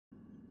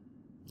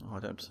Oh, I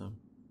don't know.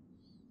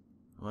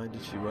 Why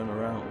did she run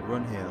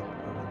here?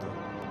 I wonder.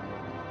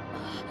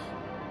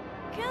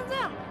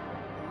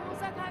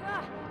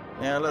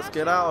 Yeah, let's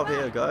get out of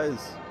here,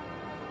 guys.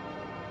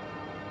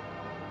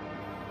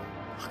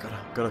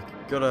 Oh,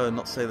 gotta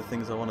not say the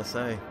things I want to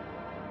say.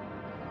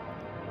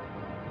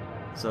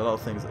 So a lot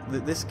of things.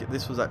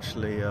 This was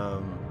actually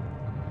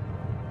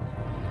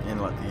in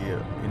like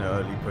the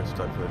early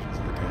prototype versions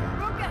of the game.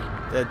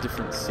 There are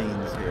different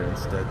scenes here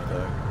instead,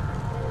 though.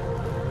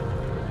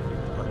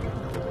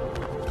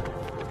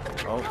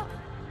 Oh.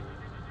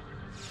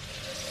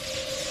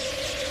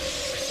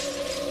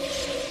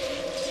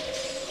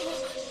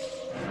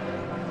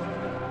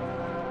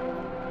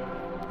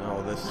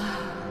 Oh, this.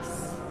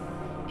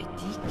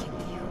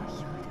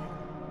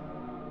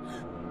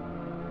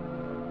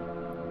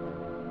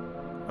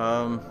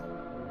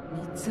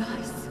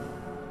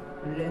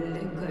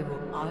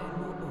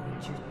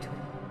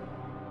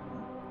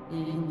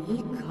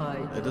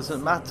 It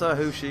doesn't matter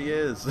who she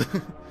is.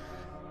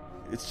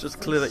 It's just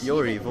clear that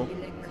you're evil.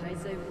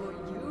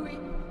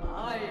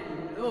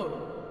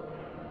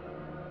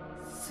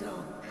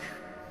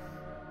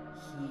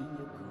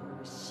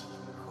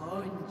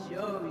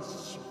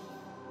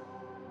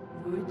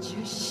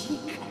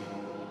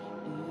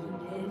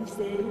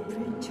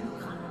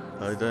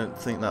 I don't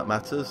think that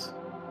matters.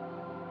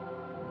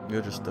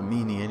 You're just a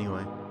meanie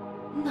anyway.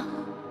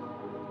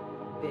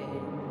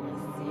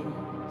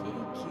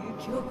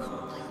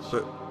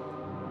 But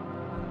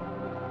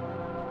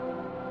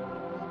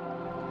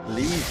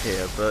leave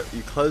here, but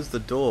you close the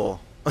door.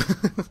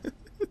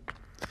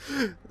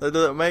 That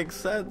doesn't make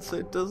sense.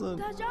 It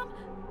doesn't.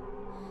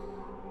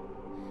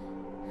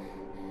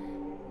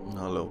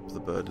 Oh, look, the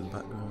bird in the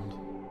background.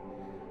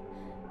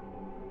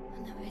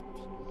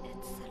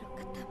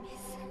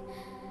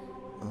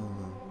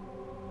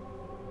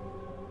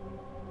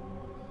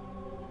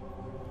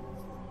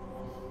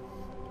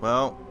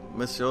 Well,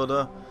 Miss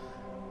Yoda.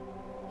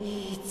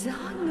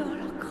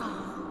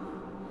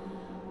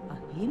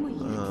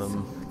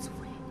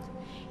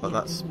 Like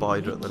that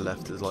spider at the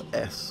left is like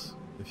S,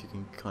 if you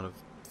can kind of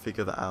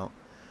figure that out.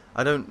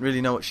 I don't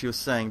really know what she was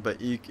saying, but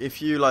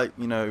if you like,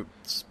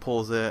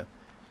 pause it,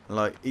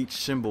 like each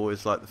symbol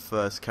is like the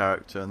first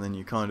character, and then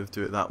you kind of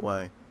do it that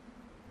way,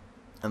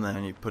 and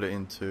then you put it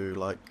into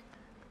like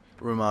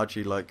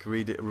Romaji, like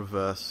read it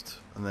reversed,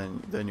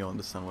 and then you'll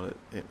understand what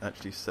it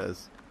actually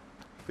says.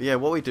 But yeah,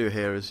 what we do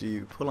here is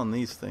you pull on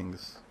these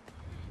things.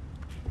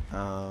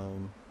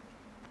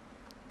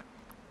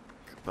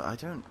 But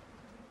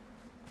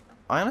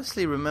I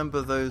honestly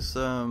remember those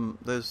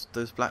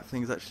black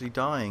things actually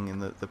dying in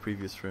the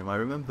previous room. I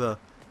remember,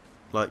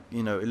 like,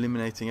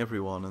 eliminating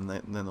everyone, and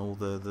then all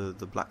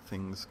the black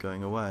things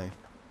going away.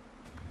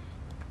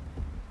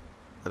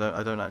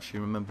 I don't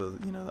actually remember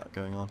that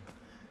going on.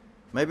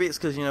 Maybe it's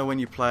because when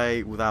you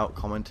play without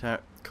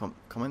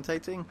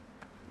commentating,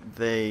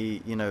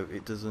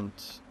 it doesn't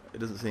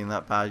seem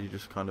that bad. You're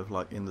just kind of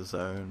like in the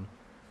zone,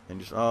 and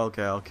just, oh,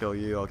 okay, I'll kill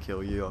you, I'll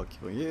kill you, I'll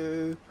kill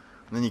you,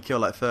 and then you kill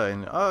like 30,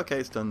 and oh, okay,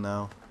 it's done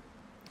now.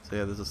 So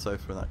yeah, there's a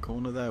sofa in that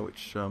corner there,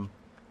 which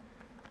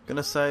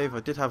gonna save. I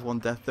did have one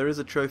death. There is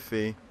a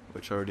trophy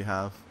which I already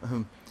have,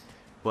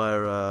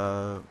 where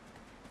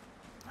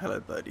hello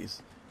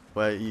birdies,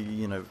 where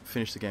you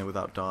finish the game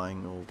without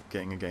dying or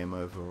getting a game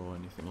over or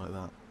anything like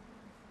that.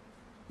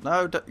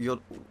 No,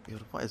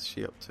 what is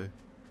she up to?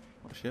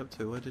 What's she up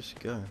to? Where did she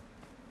go?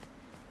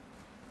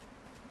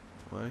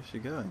 Where is she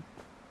going?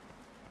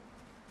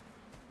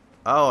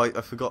 Oh,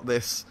 I forgot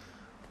this.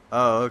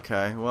 Oh,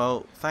 okay.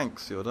 Well,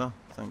 thanks, Yoda.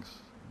 Thanks.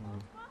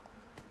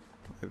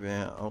 Maybe.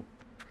 Oh.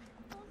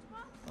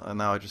 And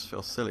now I just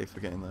feel silly for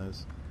getting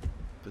those.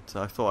 But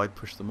I thought I'd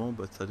push them all,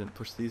 but I didn't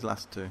push these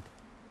last two.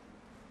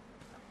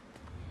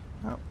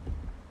 Oh.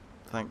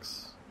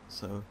 Thanks.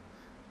 So.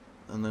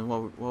 And then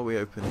what are we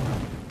opening?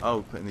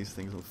 Oh, putting these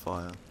things on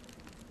fire.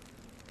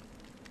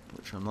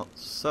 Which I'm not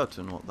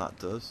certain what that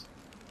does.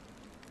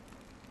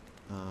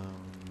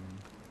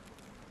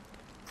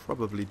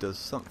 Probably does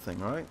something,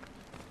 right?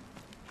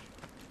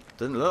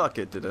 Didn't look like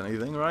it did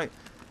anything, right?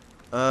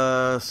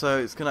 So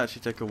it's gonna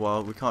actually take a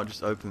while. We can't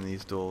just open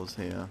these doors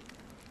here.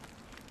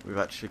 We've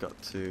actually got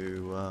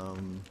to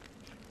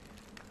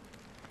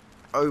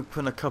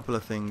open a couple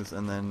of things,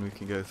 and then we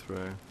can go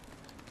through.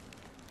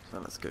 So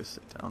let's go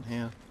sit down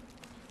here.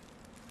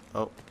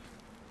 Oh,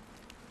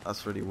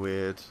 that's really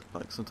weird.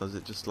 Like sometimes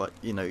it just like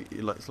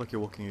it's like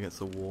you're walking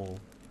against a wall.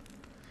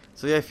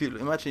 So yeah, if you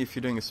imagine if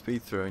you're doing a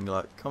speed through and you're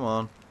like, come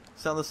on,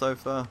 sit on the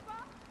sofa.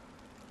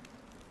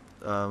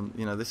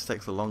 This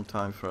takes a long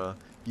time for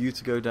you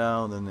to go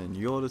down, and then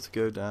Yoda to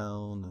go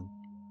down,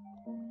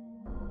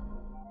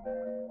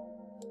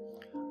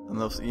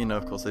 and also,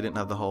 of course, they didn't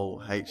have the whole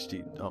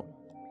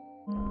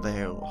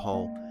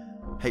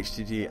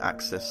HDD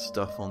access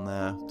stuff on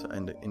there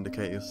to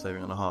indicate you're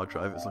saving on a hard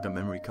drive. It's like a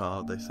memory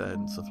card, they said,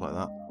 and stuff like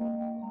that.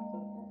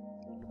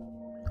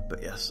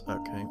 But yes,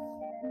 okay.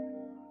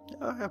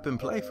 I've been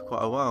playing for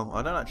quite a while.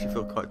 I don't actually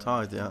feel quite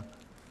tired yet.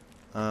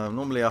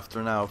 Normally after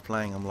an hour of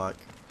playing, I'm like,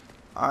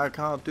 I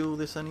can't do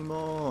this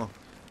anymore.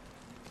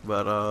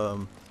 But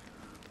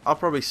I'll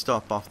probably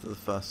stop after the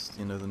first,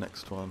 you know, the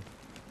next one.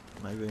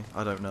 Maybe,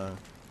 I don't know.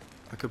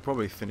 I could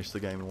probably finish the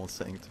game in one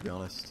sitting, to be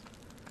honest.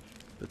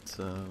 But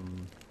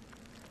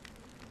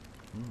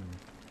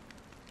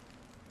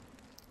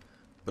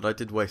But I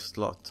did waste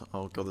a lot.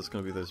 Oh god, there's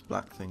going to be those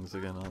black things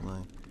again, aren't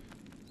they?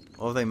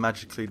 Or they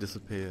magically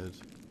disappeared.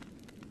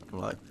 I'm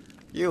like,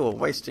 you are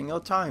wasting your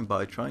time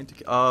by trying to...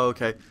 Oh,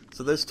 okay.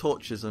 So those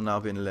torches are now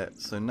being lit.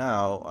 So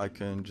now I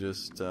can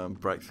just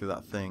break through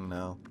that thing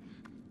now.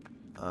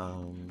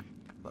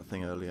 That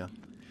thing earlier.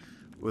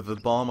 With the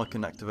bomb, I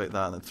can activate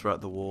that and then throw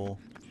out the wall.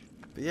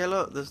 But yeah,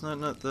 look, there's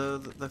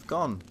they've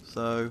gone.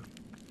 So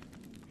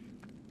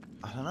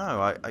I don't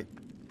know.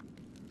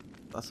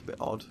 That's a bit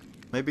odd.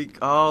 Maybe,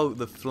 oh,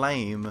 the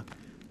flame,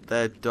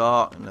 they're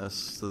darkness,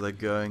 so they're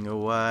going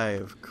away.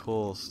 Of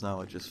course.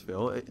 Now I just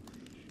feel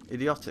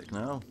idiotic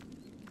now.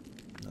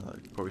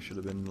 That probably should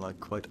have been like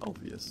quite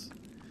obvious.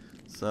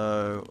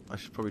 So I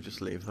should probably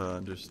just leave her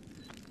and just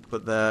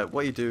put there.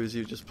 What you do is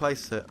you just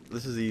place it.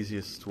 This is the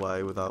easiest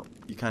way without.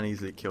 You can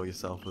easily kill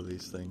yourself with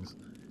these things.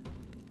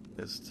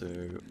 Is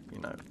to, you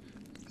know,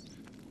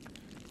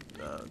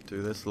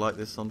 do this, light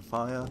this on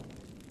fire,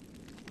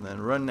 and then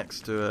run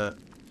next to it,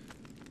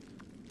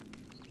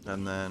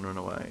 and then run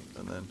away,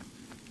 and then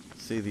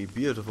see the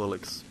beautiful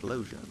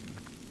explosion.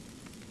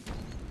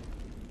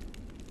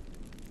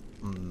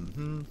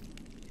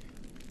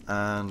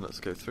 And let's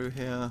go through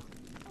here.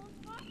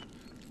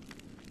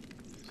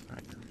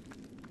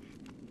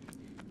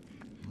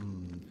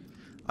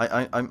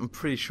 I'm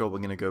pretty sure we're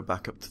gonna go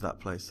back up to that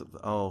place.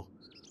 Oh,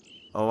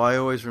 I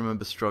always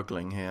remember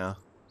struggling here.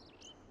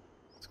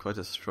 It's quite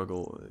a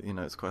struggle, you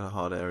know. It's quite a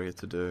hard area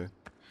to do.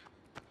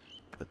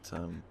 But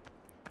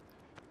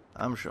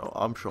I'm sure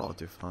I'll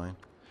do fine.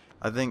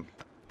 I think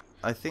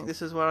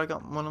this is where I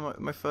got one of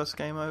my first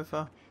game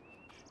over.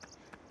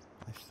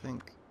 I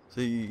think. So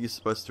you're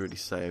supposed to really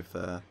save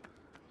there.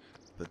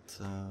 But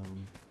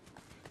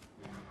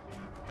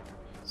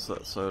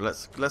so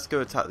let's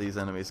go attack these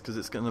enemies because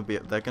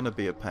they're gonna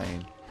be a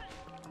pain.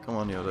 Come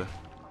on, Yoda.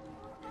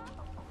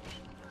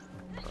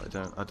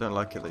 I don't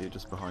like it that you're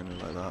just behind me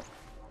like that.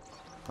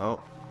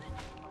 Oh,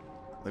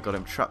 they got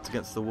him trapped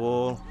against the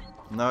wall.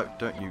 No,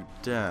 don't you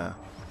dare.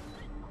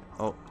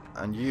 Oh,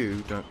 and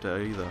you don't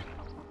dare either.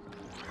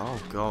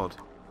 Oh god.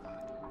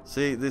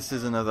 See, this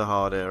is another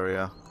hard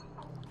area.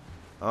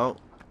 Oh,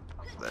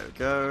 there we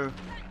go.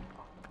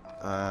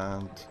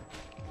 And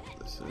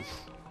this is...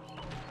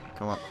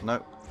 Come on,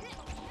 no.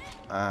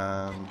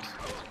 And...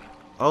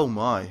 Oh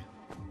my.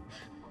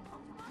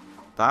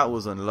 That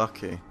was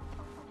unlucky.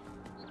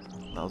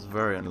 That was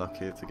very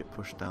unlucky to get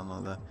pushed down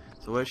like that.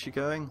 So where's she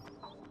going?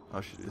 Oh,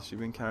 is she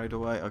being carried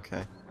away?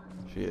 Okay,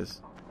 she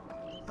is.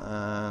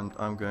 And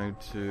I'm going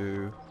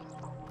to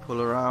pull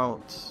her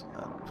out.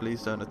 And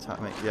please don't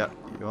attack me. Yep,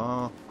 you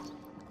are.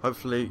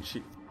 Hopefully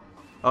she...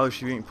 Oh,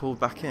 she's being pulled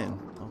back in.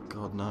 Oh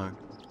god, no.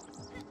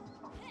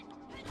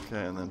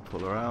 Okay, and then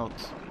pull her out.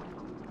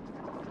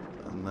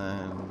 And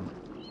then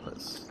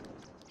let's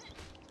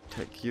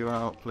take you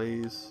out,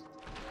 please.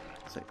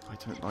 I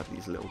don't like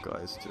these little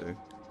guys too.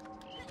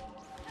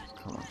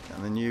 Come on,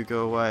 and then you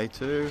go away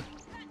too,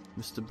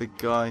 Mr. Big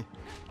Guy.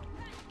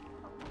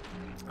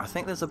 I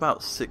think there's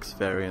about 6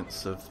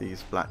 variants of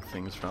these black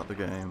things throughout the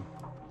game,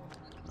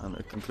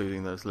 and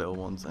including those little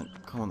ones. And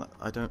come on,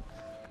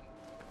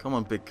 come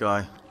on, Big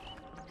Guy.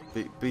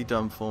 Be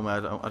dumb for me. I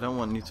don't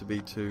want you to be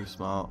too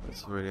smart.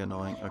 It's really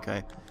annoying.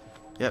 Okay.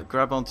 Yep,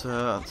 grab onto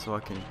her so I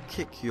can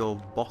kick your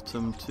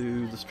bottom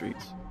to the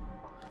streets.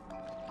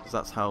 Because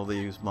that's how they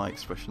use my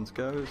expressions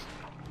goes.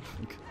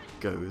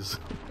 Goes.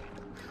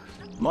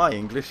 My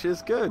English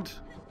is good.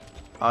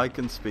 I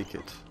can speak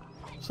it.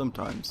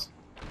 Sometimes.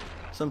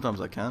 Sometimes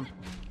I can.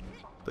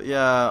 But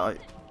yeah,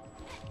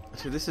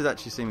 actually this is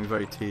actually seeming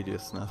very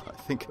tedious now that I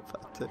think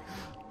about it.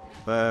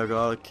 But I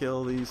gotta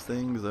kill these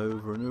things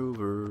over and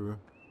over.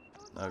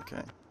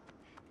 Okay.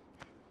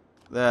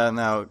 There,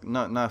 now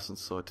nice and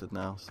sorted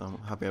now, so I'm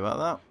happy about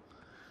that.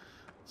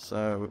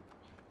 So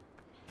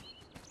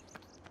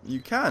you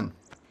can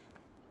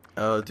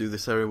do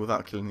this area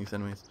without killing these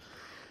enemies.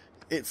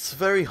 It's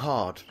very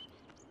hard.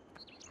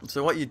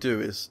 So what you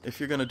do is, if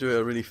you're going to do it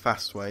a really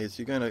fast way, is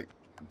you're going to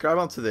grab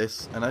onto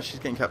this, and as she's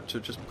getting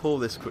captured, just pull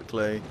this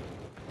quickly,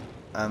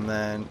 and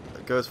then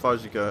go as far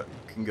as you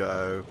can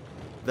go.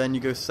 Then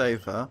you go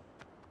save her,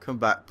 come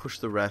back, push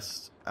the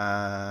rest,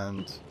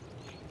 and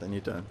then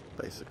you're done,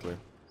 basically.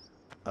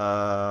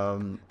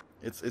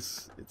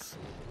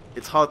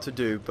 It's hard to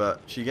do,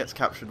 but she gets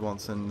captured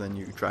once, and then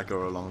you drag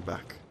her along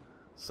back,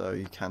 so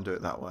you can do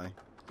it that way.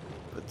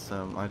 But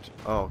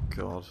oh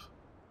god,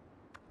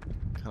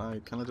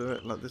 can I do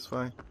it like this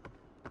way?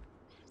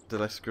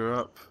 Did I screw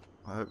up?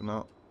 I hope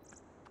not.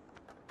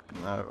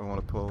 No, I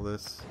want to pull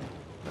this.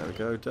 There we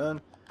go,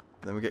 done.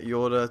 Then we get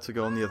Yoda to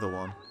go on the other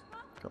one.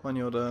 Come on,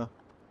 Yoda,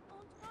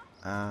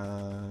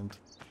 and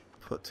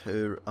put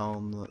her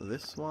on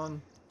this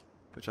one.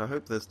 Which I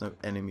hope there's no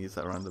enemies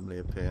that randomly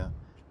appear.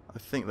 I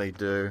think they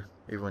do,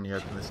 even when you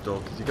open this door,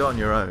 because you go on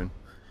your own.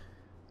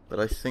 But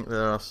I think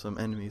there are some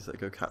enemies that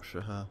go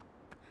capture her.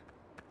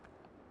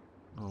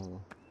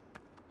 Oh,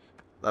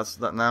 that's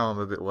that. Now I'm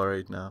a bit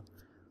worried now.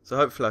 So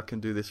hopefully I can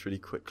do this really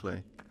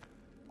quickly.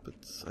 But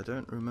I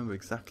don't remember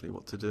exactly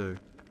what to do.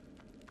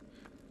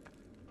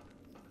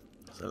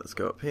 So let's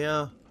go up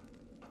here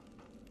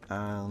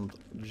and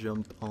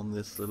jump on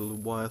this little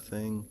wire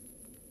thing.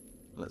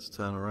 Let's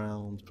turn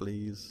around,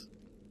 please.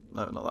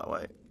 No, not that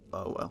way.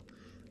 Oh well.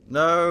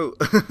 No!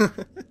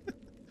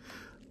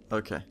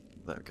 Okay,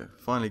 there we go.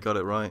 Finally got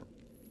it right.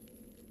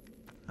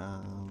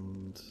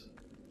 And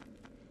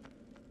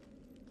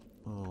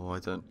oh, I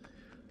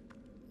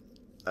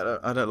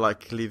don't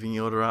like leaving the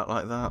order out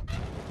like that.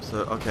 So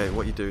okay,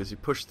 what you do is you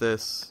push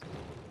this,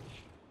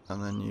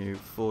 and then you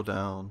fall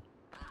down.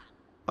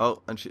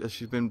 Oh, and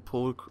she's been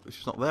pulled.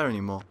 She's not there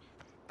anymore.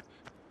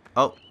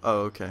 Oh,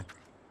 okay.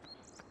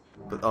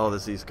 But oh,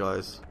 there's these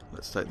guys.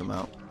 Let's take them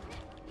out.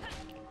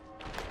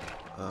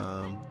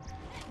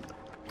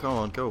 Come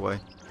on, go away.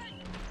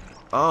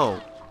 Oh,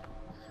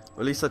 well,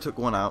 at least I took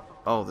one out.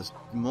 Oh, there's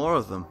more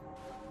of them.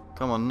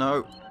 Come on,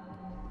 no.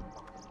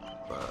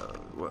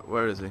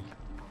 Where is he?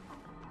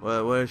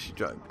 Where is she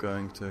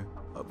going to?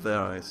 Up there,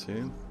 I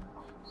assume.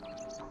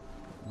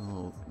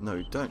 Oh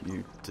no! Don't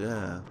you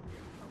dare!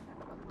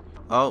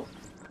 Oh,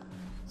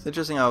 it's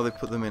interesting how they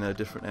put them in a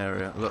different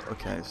area. Look,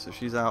 okay, so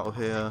she's out of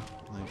here.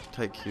 They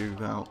take you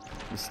out,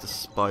 Mr.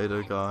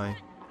 Spider guy.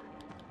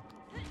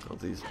 Got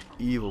these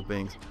evil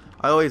beings.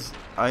 I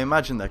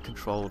imagine they're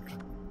controlled,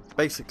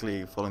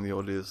 basically following the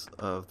orders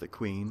of the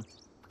Queen,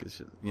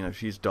 because you know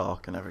she's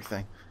dark and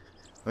everything.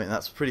 I mean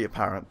that's pretty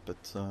apparent,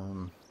 but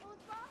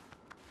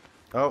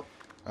oh,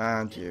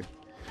 and you.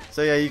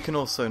 So yeah, you can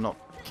also not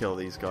kill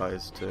these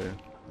guys too.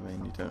 I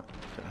mean you don't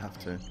have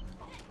to.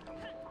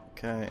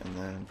 Okay, and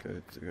then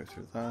go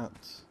through that.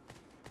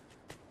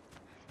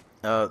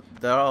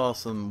 There are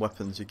some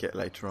weapons you get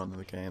later on in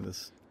the game.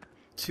 There's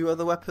 2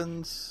 other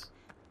weapons,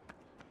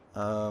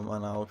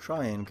 and I'll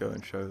try and go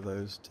and show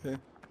those too.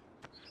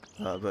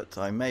 But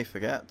I may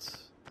forget.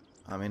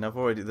 I mean,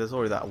 there's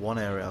already that one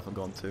area I haven't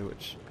gone to,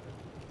 which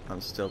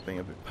I'm still being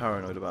a bit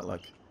paranoid about.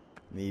 Like,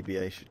 maybe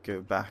I should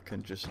go back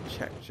and just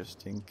check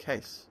just in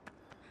case.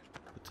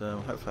 But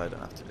hopefully I don't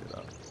have to do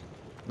that.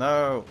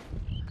 No.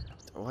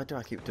 Why do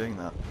I keep doing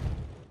that?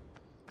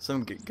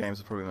 Some games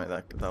will probably make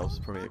that. That was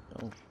probably.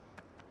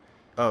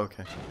 Oh,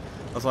 okay.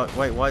 I was like,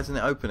 wait, why isn't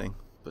it opening?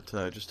 But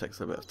it just takes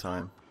a bit of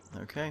time.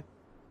 Okay.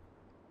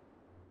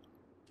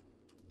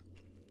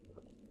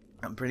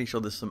 I'm pretty sure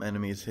there's some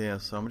enemies here,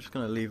 so I'm just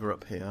going to leave her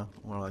up here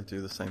while I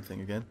do the same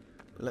thing again.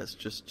 But let's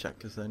just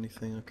check, is there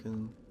anything I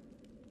can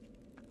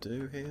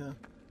do here?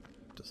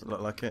 Doesn't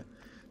look like it.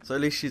 So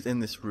at least she's in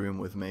this room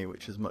with me,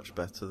 which is much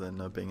better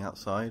than being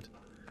outside.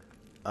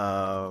 We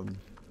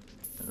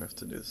have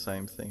to do the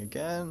same thing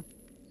again.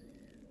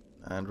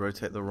 And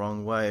rotate the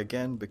wrong way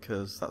again,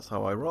 because that's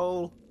how I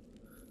roll.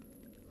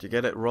 Do you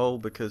get it? Roll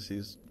because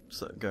he's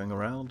going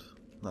around?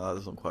 No, that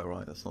isn't quite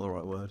right. That's not the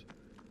right word.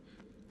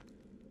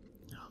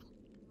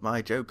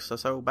 My jokes are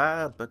so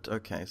bad, but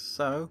okay,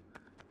 so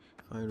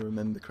if I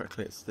remember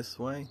correctly, it's this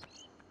way.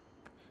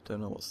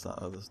 Don't know what's that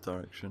other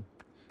direction.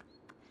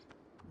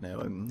 No,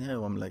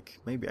 I'm like,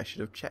 maybe I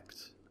should have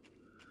checked.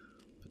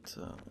 But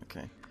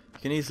okay, you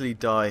can easily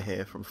die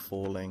here from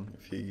falling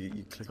if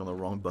you click on the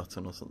wrong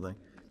button or something.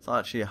 It's not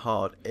actually a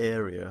hard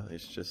area.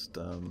 It's just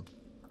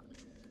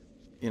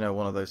you know,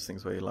 one of those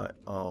things where you're like,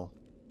 oh,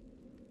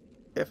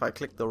 if I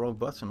click the wrong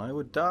button, I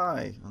would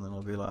die, and then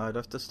I'll be like, I'd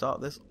have to start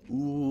this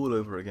all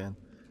over again.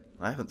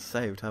 I haven't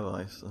saved, have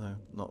I? So,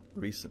 not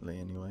recently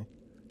anyway.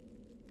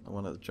 I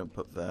want to jump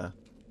up there.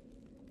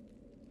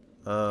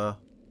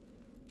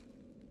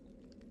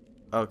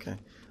 Okay. I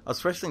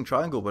was pressing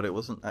triangle, but it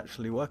wasn't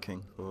actually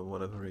working for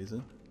whatever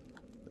reason,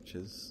 which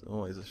is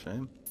always a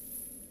shame.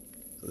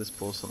 So this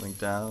pulls something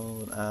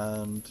down,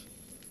 and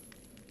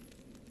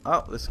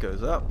oh, this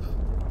goes up.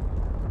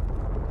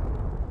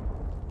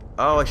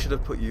 Oh, I should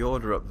have put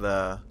Yorda up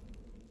there.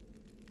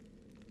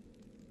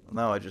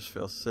 Now I just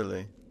feel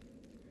silly.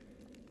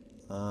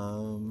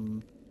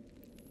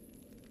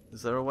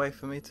 Is there a way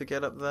for me to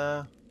get up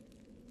there?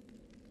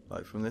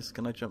 Like from this,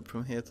 can I jump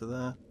from here to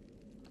there?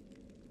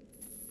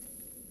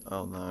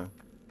 Oh no.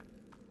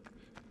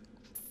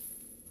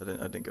 I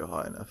didn't go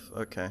high enough.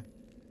 Okay.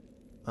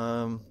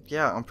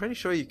 Yeah, I'm pretty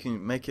sure you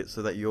can make it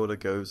so that Yorda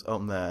goes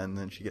up there and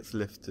then she gets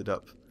lifted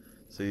up.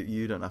 So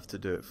you don't have to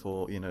do it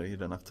for, you know, you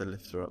don't have to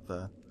lift her up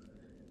there.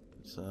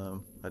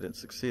 So, I didn't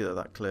succeed at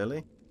that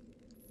clearly.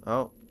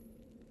 Oh.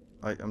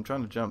 I'm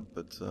trying to jump,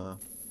 but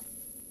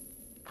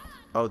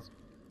oh,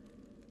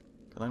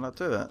 can I not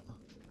do it?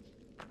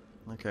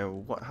 Okay,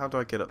 well, how do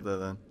I get up there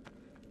then?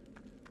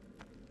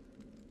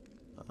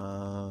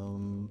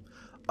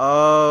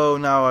 Oh,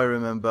 now I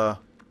remember.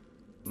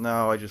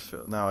 Now I just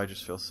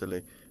feel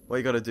silly. What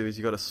you got to do is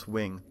you got to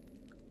swing.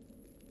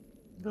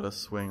 You got to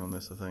swing on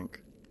this, I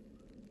think.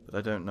 But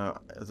I don't know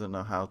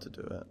how to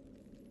do it.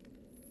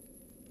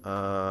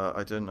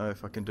 I don't know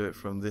if I can do it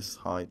from this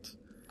height.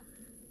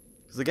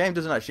 Because the game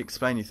doesn't actually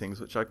explain you things,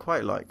 which I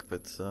quite like,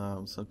 but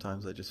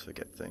sometimes I just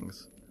forget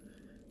things.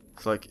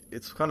 It's like,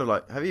 it's kind of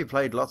like, have you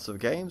played lots of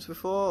games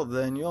before?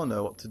 Then you'll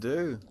know what to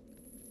do.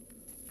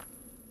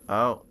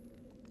 Oh.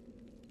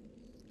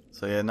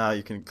 So yeah, now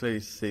you can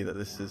clearly see that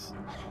this is...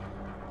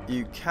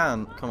 You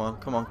can... Come on,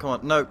 come on, come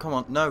on. No, come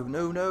on. No,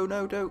 no, no,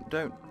 no,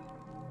 don't.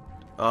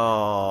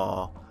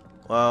 Oh.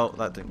 Well,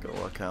 that didn't go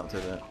work out,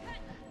 did it?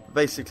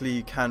 Basically,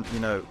 you can, you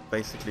know,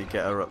 basically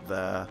get her up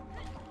there.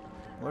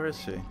 Where is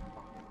she? Is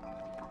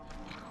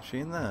she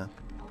in there?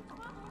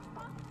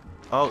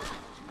 Oh.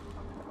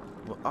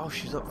 Well, oh,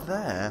 she's up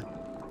there.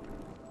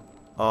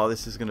 Oh,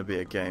 this is going to be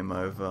a game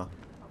over.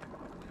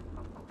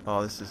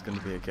 Oh, this is going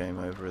to be a game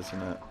over,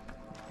 isn't it?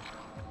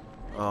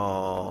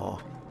 Oh.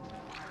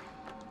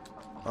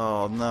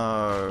 Oh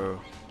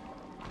no.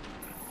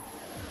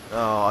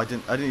 Oh, I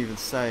didn't even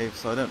save,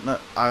 so I don't know.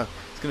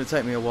 It's going to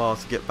take me a while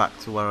to get back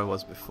to where I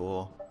was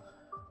before.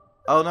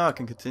 Oh no, I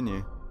can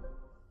continue.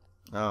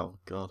 Oh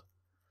god.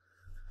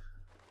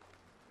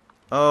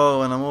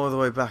 Oh, and I'm all the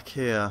way back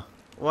here.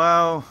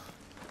 Well,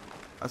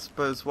 I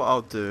suppose what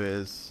I'll do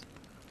is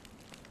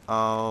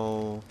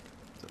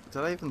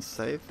did I even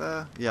save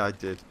there? Yeah, I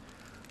did.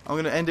 I'm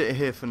going to end it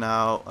here for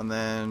now, and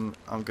then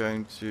I'm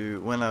going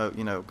to, when I,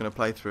 going to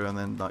play through and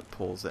then like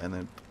pause it and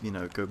then,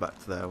 go back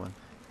to there when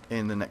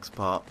in the next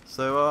part.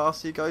 So I'll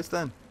see you guys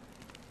then.